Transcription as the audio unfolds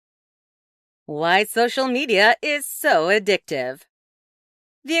Why social media is so addictive.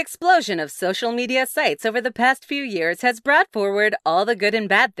 The explosion of social media sites over the past few years has brought forward all the good and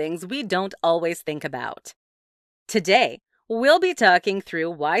bad things we don't always think about. Today, we'll be talking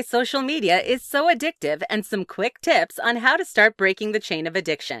through why social media is so addictive and some quick tips on how to start breaking the chain of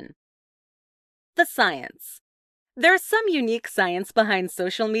addiction. The science. There's some unique science behind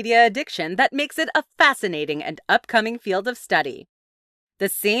social media addiction that makes it a fascinating and upcoming field of study. The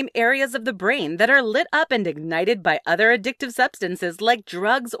same areas of the brain that are lit up and ignited by other addictive substances like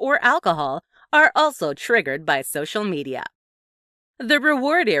drugs or alcohol are also triggered by social media. The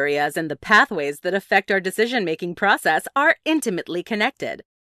reward areas and the pathways that affect our decision-making process are intimately connected.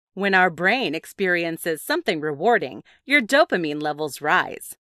 When our brain experiences something rewarding, your dopamine levels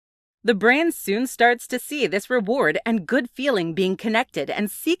rise. The brain soon starts to see this reward and good feeling being connected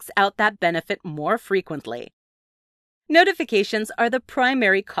and seeks out that benefit more frequently. Notifications are the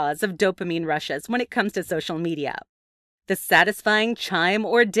primary cause of dopamine rushes when it comes to social media. The satisfying chime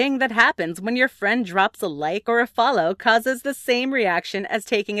or ding that happens when your friend drops a like or a follow causes the same reaction as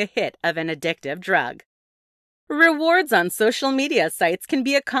taking a hit of an addictive drug. Rewards on social media sites can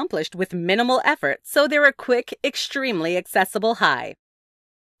be accomplished with minimal effort, so they're a quick, extremely accessible high.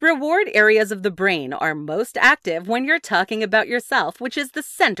 Reward areas of the brain are most active when you're talking about yourself, which is the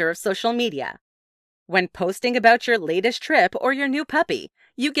center of social media. When posting about your latest trip or your new puppy,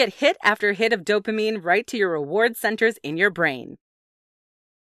 you get hit after hit of dopamine right to your reward centers in your brain.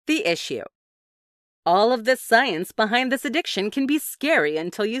 The issue. All of this science behind this addiction can be scary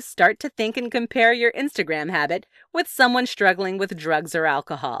until you start to think and compare your Instagram habit with someone struggling with drugs or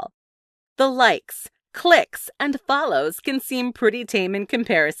alcohol. The likes, clicks, and follows can seem pretty tame in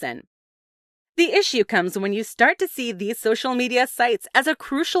comparison. The issue comes when you start to see these social media sites as a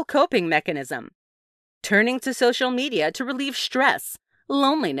crucial coping mechanism. Turning to social media to relieve stress,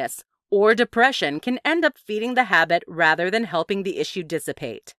 loneliness, or depression can end up feeding the habit rather than helping the issue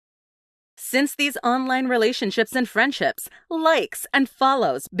dissipate. Since these online relationships and friendships, likes and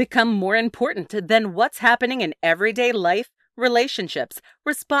follows become more important than what's happening in everyday life, relationships,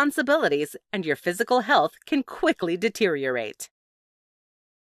 responsibilities, and your physical health can quickly deteriorate.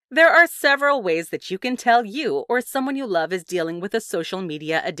 There are several ways that you can tell you or someone you love is dealing with a social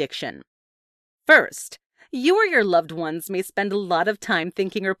media addiction. First, you or your loved ones may spend a lot of time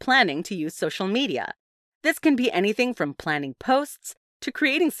thinking or planning to use social media. This can be anything from planning posts to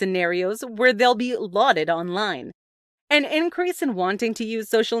creating scenarios where they'll be lauded online. An increase in wanting to use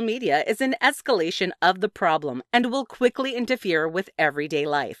social media is an escalation of the problem and will quickly interfere with everyday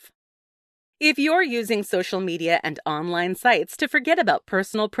life. If you're using social media and online sites to forget about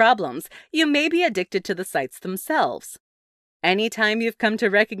personal problems, you may be addicted to the sites themselves. Anytime you've come to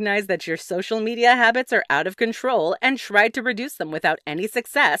recognize that your social media habits are out of control and tried to reduce them without any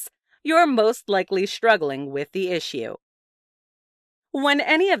success, you're most likely struggling with the issue. When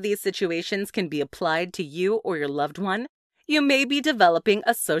any of these situations can be applied to you or your loved one, you may be developing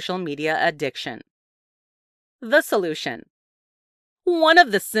a social media addiction. The solution. One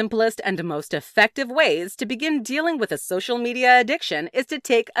of the simplest and most effective ways to begin dealing with a social media addiction is to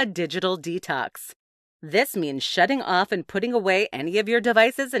take a digital detox. This means shutting off and putting away any of your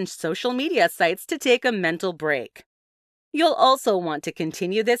devices and social media sites to take a mental break. You'll also want to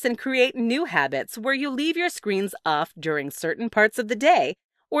continue this and create new habits where you leave your screens off during certain parts of the day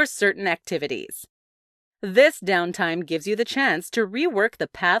or certain activities. This downtime gives you the chance to rework the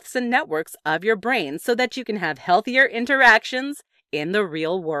paths and networks of your brain so that you can have healthier interactions in the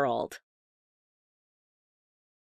real world.